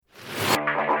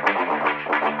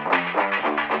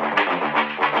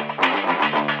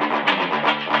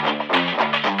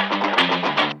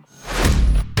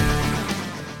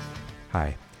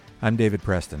I'm David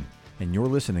Preston, and you're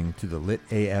listening to the Lit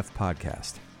AF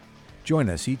podcast. Join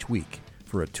us each week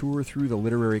for a tour through the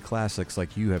literary classics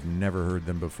like you have never heard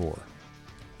them before.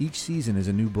 Each season is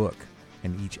a new book,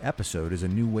 and each episode is a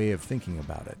new way of thinking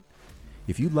about it.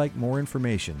 If you'd like more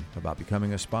information about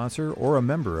becoming a sponsor or a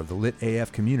member of the Lit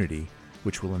AF community,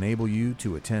 which will enable you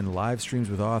to attend live streams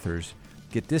with authors,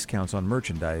 get discounts on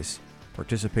merchandise,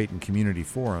 participate in community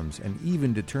forums, and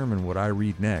even determine what I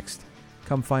read next,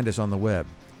 come find us on the web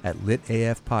at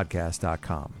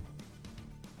litafpodcast.com.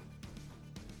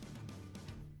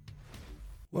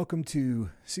 Welcome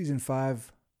to Season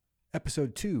 5,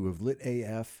 Episode 2 of Lit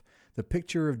AF, The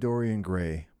Picture of Dorian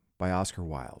Gray by Oscar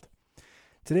Wilde.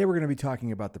 Today we're going to be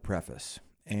talking about the preface.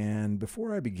 And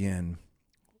before I begin,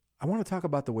 I want to talk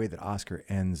about the way that Oscar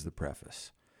ends the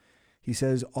preface. He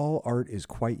says, "All art is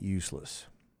quite useless."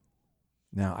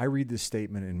 Now, I read this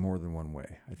statement in more than one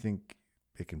way. I think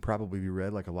it can probably be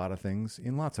read, like a lot of things,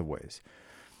 in lots of ways.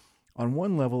 On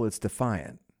one level, it's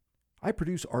defiant. I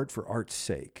produce art for art's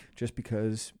sake, just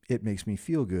because it makes me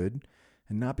feel good,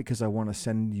 and not because I want to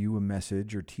send you a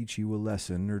message or teach you a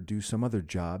lesson or do some other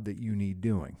job that you need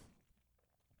doing.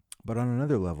 But on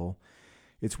another level,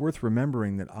 it's worth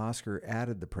remembering that Oscar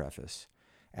added the preface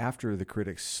after the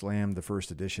critics slammed the first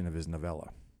edition of his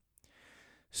novella.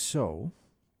 So,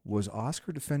 was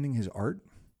Oscar defending his art,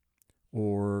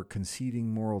 or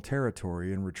conceding moral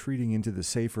territory and retreating into the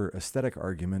safer aesthetic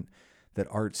argument that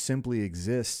art simply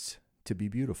exists to be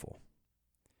beautiful?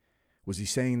 Was he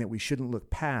saying that we shouldn't look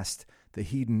past the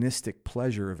hedonistic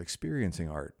pleasure of experiencing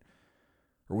art?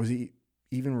 Or was he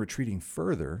even retreating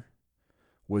further?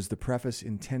 Was the preface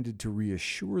intended to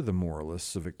reassure the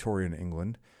moralists of Victorian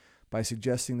England by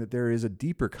suggesting that there is a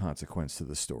deeper consequence to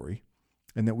the story,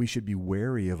 and that we should be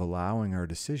wary of allowing our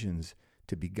decisions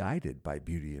to be guided by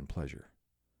beauty and pleasure?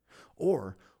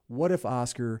 Or what if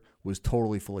Oscar was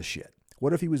totally full of shit?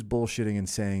 What if he was bullshitting and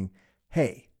saying,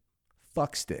 "Hey,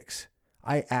 fuck sticks,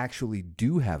 I actually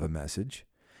do have a message,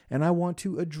 and I want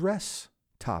to address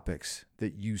topics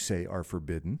that you say are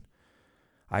forbidden.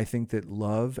 I think that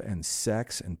love and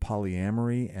sex and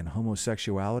polyamory and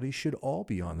homosexuality should all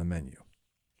be on the menu"?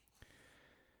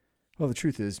 Well, the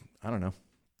truth is, I don't know.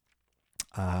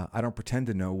 I don't pretend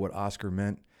to know what Oscar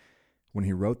meant when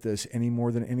he wrote this any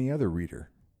more than any other reader.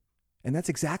 And that's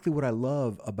exactly what I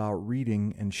love about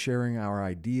reading and sharing our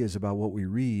ideas about what we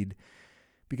read,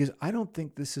 because I don't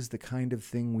think this is the kind of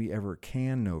thing we ever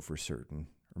can know for certain,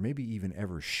 or maybe even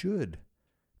ever should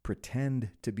pretend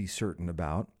to be certain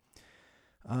about.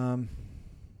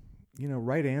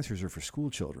 Right answers are for school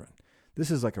children.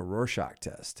 This is like a Rorschach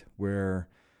test where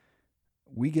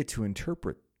we get to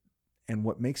interpret, and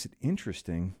what makes it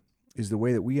interesting is the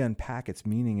way that we unpack its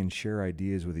meaning and share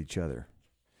ideas with each other.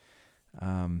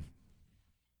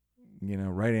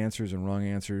 Right answers and wrong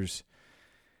answers,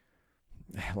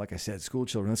 like I said, school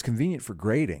children, that's convenient for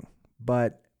grading,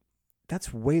 but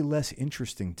that's way less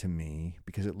interesting to me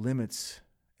because it limits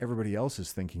everybody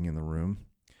else's thinking in the room.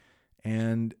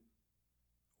 And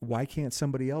why can't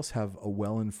somebody else have a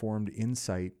well-informed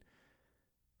insight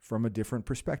from a different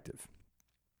perspective?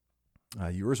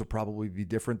 Yours will probably be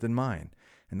different than mine,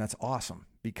 and that's awesome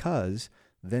because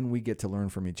then we get to learn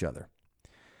from each other.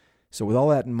 So with all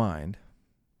that in mind,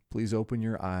 please open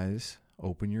your eyes,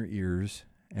 open your ears,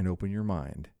 and open your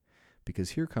mind,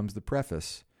 because here comes the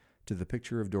preface to The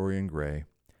Picture of Dorian Gray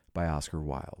by Oscar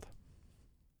Wilde.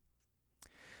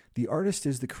 The artist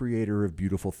is the creator of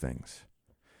beautiful things.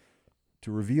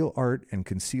 To reveal art and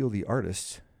conceal the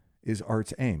artist is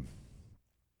art's aim.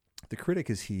 The critic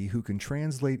is he who can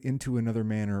translate into another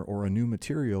manner or a new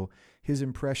material his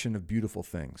impression of beautiful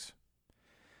things.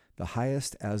 The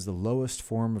highest as the lowest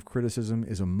form of criticism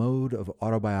is a mode of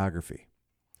autobiography.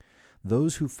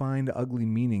 Those who find ugly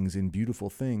meanings in beautiful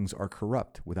things are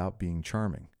corrupt without being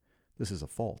charming. This is a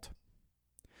fault.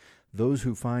 Those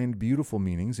who find beautiful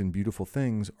meanings in beautiful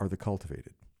things are the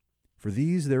cultivated. For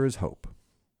these there is hope.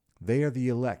 They are the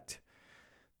elect,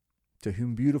 to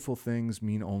whom beautiful things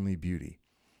mean only beauty.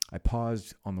 I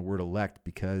paused on the word elect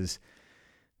because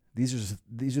these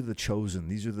are the chosen.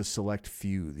 These are the select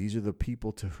few. These are the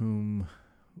people to whom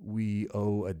we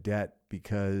owe a debt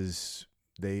because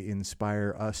they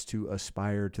inspire us to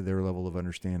aspire to their level of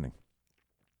understanding.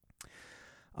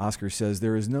 Oscar says,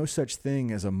 "There is no such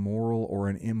thing as a moral or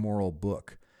an immoral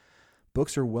book.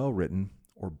 Books are well written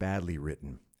or badly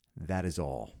written. That is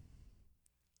all."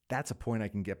 That's a point I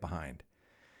can get behind.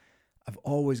 I've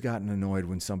always gotten annoyed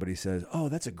when somebody says, "Oh,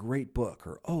 that's a great book,"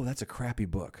 or "Oh, that's a crappy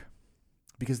book,"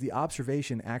 because the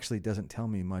observation actually doesn't tell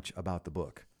me much about the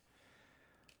book.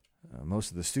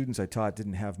 Most of the students I taught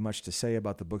didn't have much to say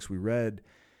about the books we read.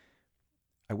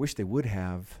 I wish they would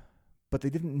have, but they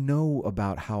didn't know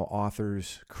about how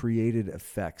authors created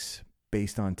effects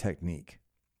based on technique.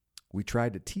 We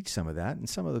tried to teach some of that, and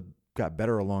some of them got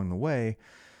better along the way.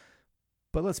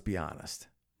 But let's be honest,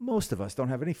 most of us don't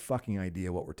have any fucking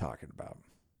idea what we're talking about.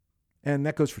 And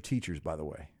that goes for teachers, by the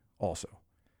way, also.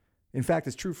 In fact,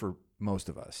 it's true for most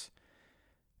of us.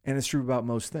 And it's true about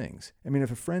most things. I mean,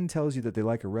 if a friend tells you that they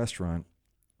like a restaurant,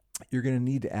 you're going to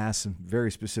need to ask some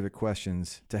very specific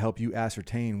questions to help you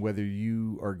ascertain whether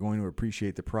you are going to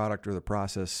appreciate the product or the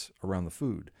process around the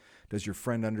food. Does your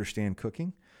friend understand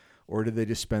cooking, or did they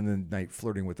just spend the night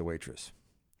flirting with the waitress?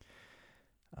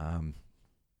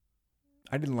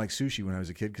 I didn't like sushi when I was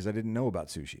a kid because I didn't know about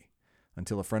sushi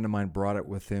until a friend of mine brought it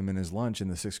with him in his lunch in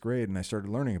the 6th grade, and I started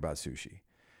learning about sushi.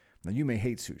 Now, you may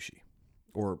hate sushi,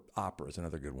 or opera is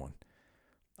another good one.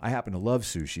 I happen to love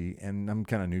sushi, and I'm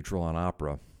kind of neutral on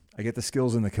opera. I get the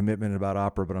skills and the commitment about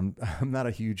opera, but I'm not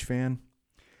a huge fan.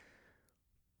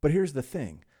 But here's the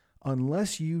thing.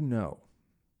 Unless you know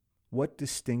what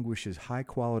distinguishes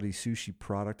high-quality sushi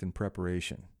product and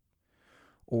preparation,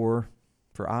 or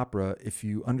for opera, if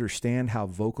you understand how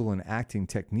vocal and acting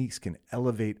techniques can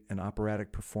elevate an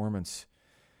operatic performance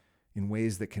in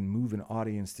ways that can move an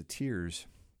audience to tears,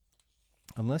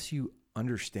 unless you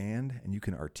understand and you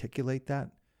can articulate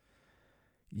that,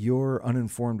 your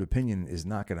uninformed opinion is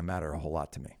not going to matter a whole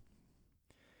lot to me.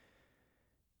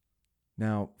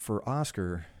 Now, for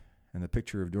Oscar and the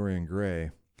picture of Dorian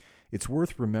Gray, it's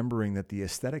worth remembering that the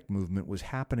aesthetic movement was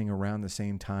happening around the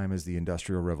same time as the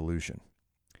Industrial Revolution.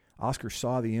 Oscar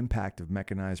saw the impact of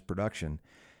mechanized production,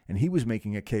 and he was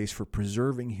making a case for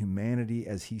preserving humanity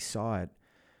as he saw it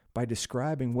by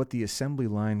describing what the assembly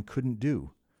line couldn't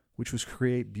do, which was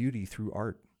create beauty through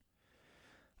art.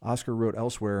 Oscar wrote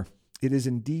elsewhere, "It is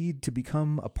indeed to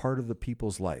become a part of the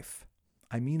people's life.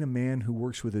 I mean a man who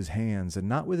works with his hands, and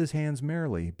not with his hands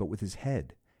merely, but with his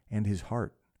head and his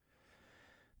heart.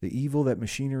 The evil that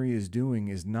machinery is doing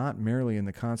is not merely in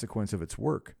the consequence of its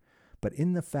work, but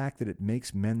in the fact that it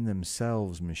makes men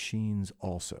themselves machines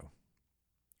also.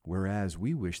 Whereas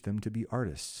we wish them to be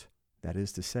artists, that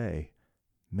is to say,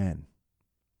 men,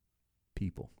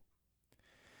 people."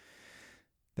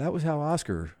 That was how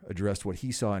Oscar addressed what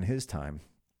he saw in his time.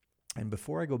 And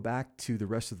before I go back to the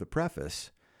rest of the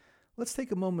preface, let's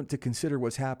take a moment to consider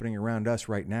what's happening around us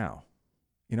right now.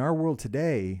 In our world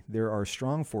today, there are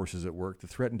strong forces at work that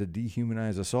threaten to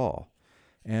dehumanize us all.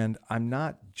 And I'm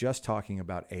not just talking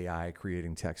about AI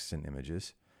creating texts and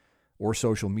images, or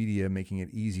social media making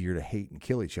it easier to hate and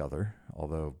kill each other,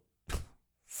 although,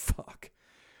 fuck.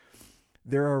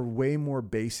 There are way more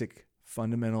basic,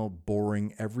 fundamental,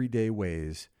 boring, everyday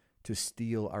ways to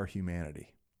steal our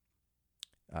humanity.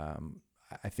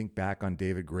 I think back on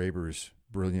David Graeber's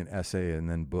brilliant essay and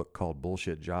then book called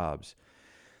Bullshit Jobs.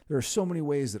 There are so many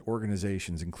ways that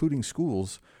organizations, including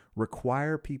schools,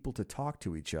 require people to talk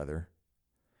to each other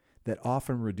that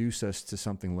often reduce us to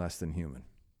something less than human.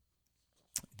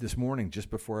 This morning, just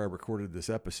before I recorded this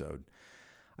episode,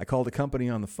 I called a company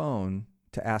on the phone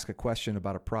to ask a question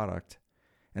about a product,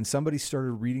 and somebody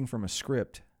started reading from a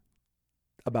script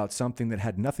about something that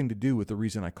had nothing to do with the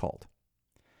reason I called.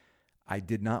 I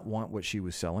did not want what she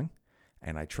was selling,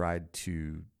 and I tried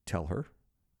to tell her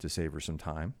to save her some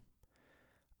time,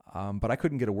 but I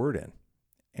couldn't get a word in.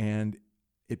 And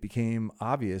it became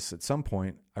obvious at some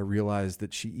point, I realized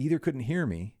that she either couldn't hear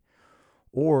me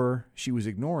or she was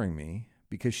ignoring me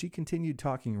because she continued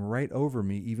talking right over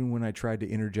me even when I tried to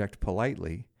interject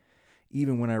politely,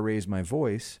 even when I raised my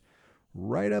voice,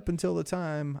 right up until the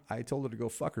time I told her to go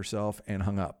fuck herself and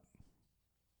hung up.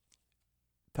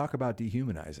 Talk about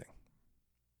dehumanizing.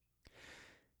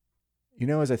 You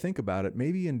know, as I think about it,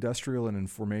 maybe industrial and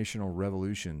informational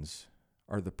revolutions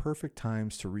are the perfect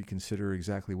times to reconsider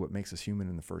exactly what makes us human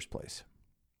in the first place,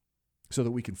 so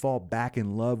that we can fall back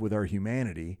in love with our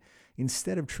humanity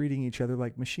instead of treating each other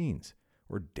like machines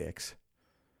or dicks.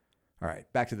 All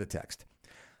right, back to the text.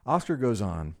 Oscar goes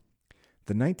on,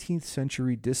 "The 19th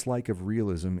century dislike of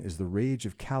realism is the rage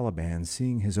of Caliban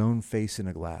seeing his own face in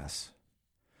a glass.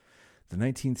 The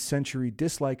 19th century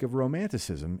dislike of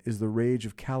romanticism is the rage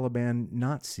of Caliban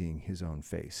not seeing his own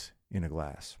face in a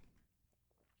glass."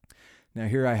 Now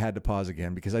here I had to pause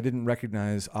again because I didn't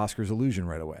recognize Oscar's allusion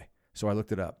right away, so I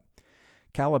looked it up.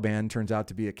 Caliban turns out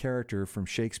to be a character from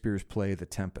Shakespeare's play The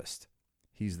Tempest.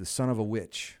 He's the son of a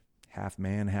witch, half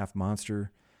man, half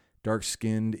monster,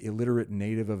 dark-skinned, illiterate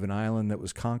native of an island that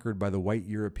was conquered by the white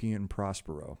European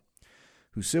Prospero,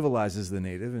 who civilizes the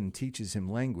native and teaches him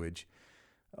language,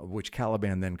 which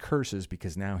Caliban then curses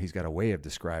because now he's got a way of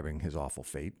describing his awful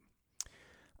fate.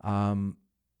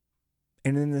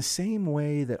 And in the same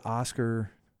way that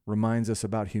Oscar reminds us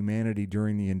about humanity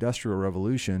during the Industrial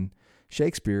Revolution,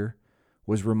 Shakespeare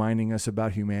was reminding us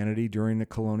about humanity during the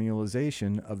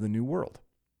colonialization of the New World.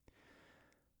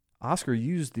 Oscar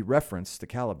used the reference to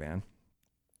Caliban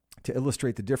to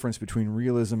illustrate the difference between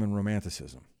realism and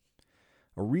romanticism.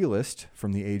 A realist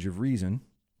from the age of reason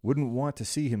wouldn't want to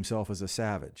see himself as a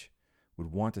savage,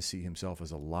 would want to see himself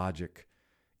as a logic,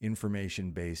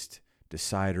 information-based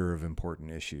decider of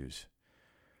important issues.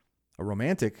 A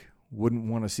romantic wouldn't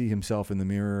want to see himself in the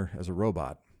mirror as a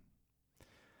robot.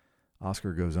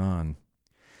 Oscar goes on,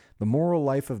 "The moral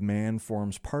life of man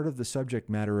forms part of the subject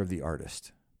matter of the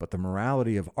artist, but the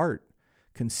morality of art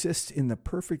consists in the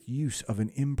perfect use of an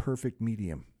imperfect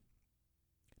medium.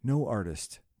 No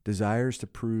artist desires to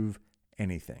prove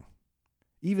anything.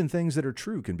 Even things that are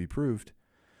true can be proved.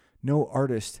 No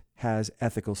artist has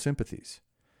ethical sympathies.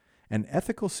 An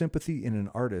ethical sympathy in an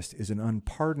artist is an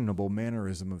unpardonable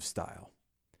mannerism of style.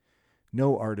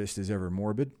 No artist is ever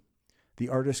morbid. The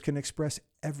artist can express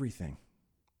everything.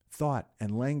 Thought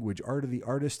and language are to the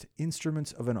artist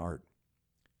instruments of an art.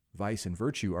 Vice and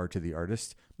virtue are to the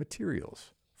artist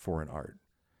materials for an art.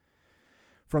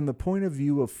 From the point of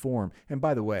view of form," and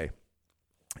by the way,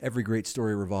 every great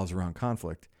story revolves around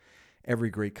conflict. Every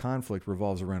great conflict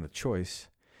revolves around a choice.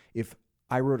 If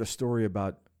I wrote a story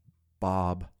about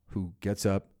Bob, who gets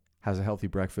up, has a healthy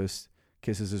breakfast,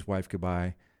 kisses his wife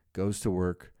goodbye, goes to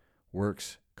work,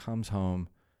 works, comes home,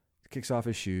 kicks off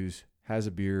his shoes, has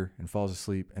a beer, and falls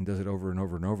asleep, and does it over and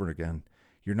over and over again,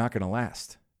 you're not going to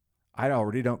last. I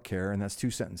already don't care, and that's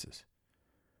 2 sentences.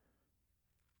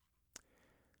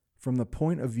 From the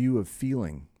point of view of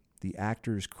feeling, the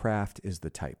actor's craft is the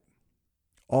type.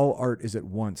 All art is at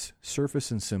once surface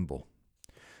and symbol.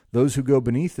 Those who go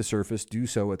beneath the surface do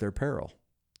so at their peril.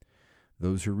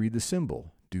 Those who read the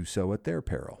symbol do so at their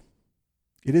peril.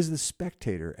 It is the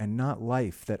spectator and not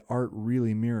life that art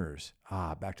really mirrors.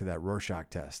 Back to that Rorschach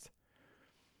test.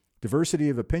 Diversity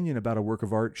of opinion about a work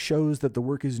of art shows that the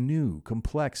work is new,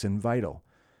 complex, and vital.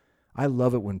 I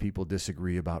love it when people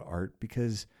disagree about art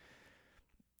because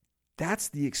that's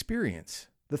the experience.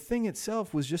 The thing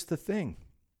itself was just the thing.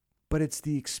 But it's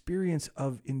the experience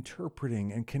of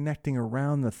interpreting and connecting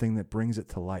around the thing that brings it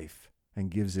to life and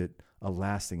gives it a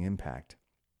lasting impact.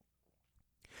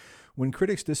 When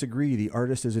critics disagree, the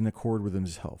artist is in accord with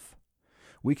himself.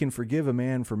 We can forgive a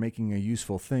man for making a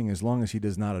useful thing as long as he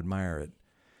does not admire it.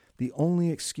 The only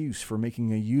excuse for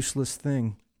making a useless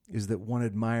thing is that one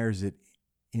admires it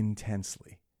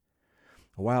intensely.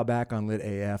 A while back on Lit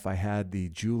AF, I had the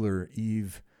jeweler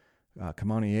Yves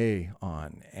Camonier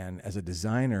on, and as a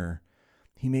designer,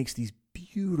 he makes these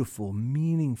beautiful,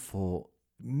 meaningful,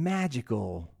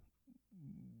 magical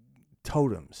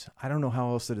totems. I don't know how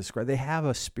else to describe. They have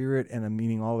a spirit and a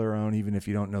meaning all their own, even if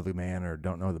you don't know the man or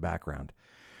don't know the background.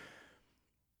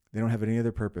 They don't have any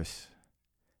other purpose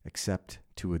except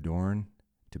to adorn,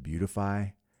 to beautify,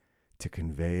 to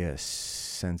convey a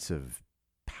sense of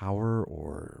power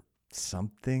or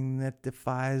something that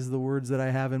defies the words that I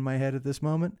have in my head at this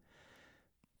moment.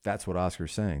 That's what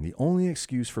Oscar's saying. The only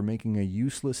excuse for making a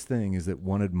useless thing is that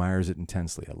one admires it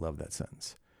intensely. I love that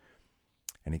sentence.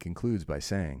 And he concludes by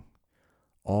saying,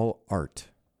 all art,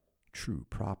 true,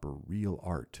 proper, real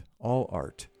art, all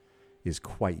art is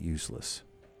quite useless.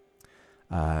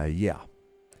 Yeah.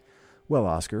 Well,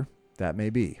 Oscar, that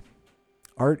may be.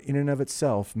 Art in and of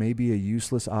itself may be a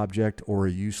useless object or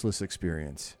a useless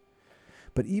experience.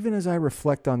 But even as I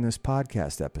reflect on this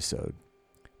podcast episode,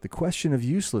 the question of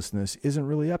uselessness isn't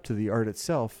really up to the art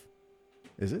itself,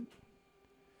 is it?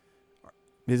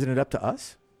 Isn't it up to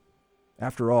us?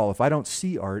 After all, if I don't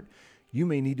see art, you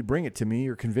may need to bring it to me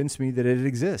or convince me that it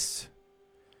exists.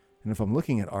 And if I'm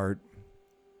looking at art,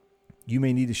 you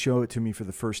may need to show it to me for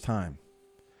the first time,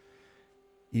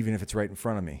 even if it's right in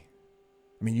front of me.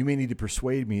 I mean, you may need to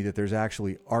persuade me that there's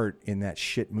actually art in that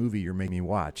shit movie you're making me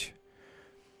watch.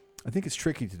 I think it's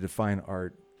tricky to define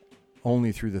art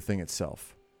only through the thing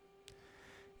itself.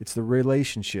 It's the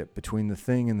relationship between the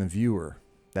thing and the viewer,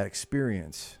 that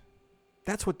experience.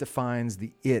 That's what defines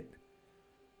the it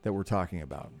that we're talking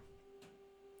about.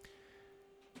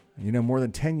 You know, more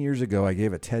than 10 years ago, I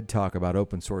gave a TED talk about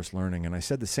open source learning, and I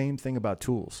said the same thing about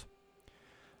tools.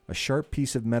 A sharp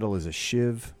piece of metal is a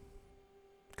shiv,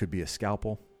 could be a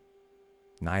scalpel,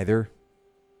 neither,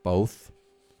 both.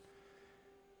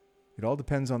 It all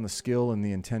depends on the skill and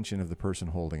the intention of the person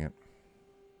holding it.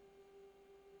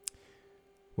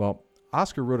 Well,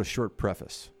 Oscar wrote a short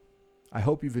preface. I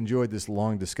hope you've enjoyed this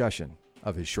long discussion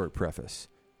of his short preface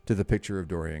to The Picture of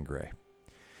Dorian Gray.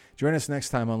 Join us next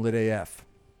time on Lit AF.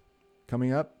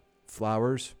 Coming up,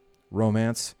 flowers,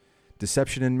 romance,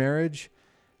 deception in marriage,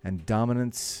 and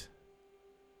dominance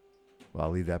Well,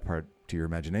 I'll leave that part to your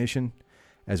imagination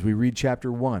as we read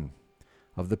chapter 1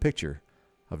 of The Picture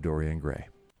of Dorian Gray.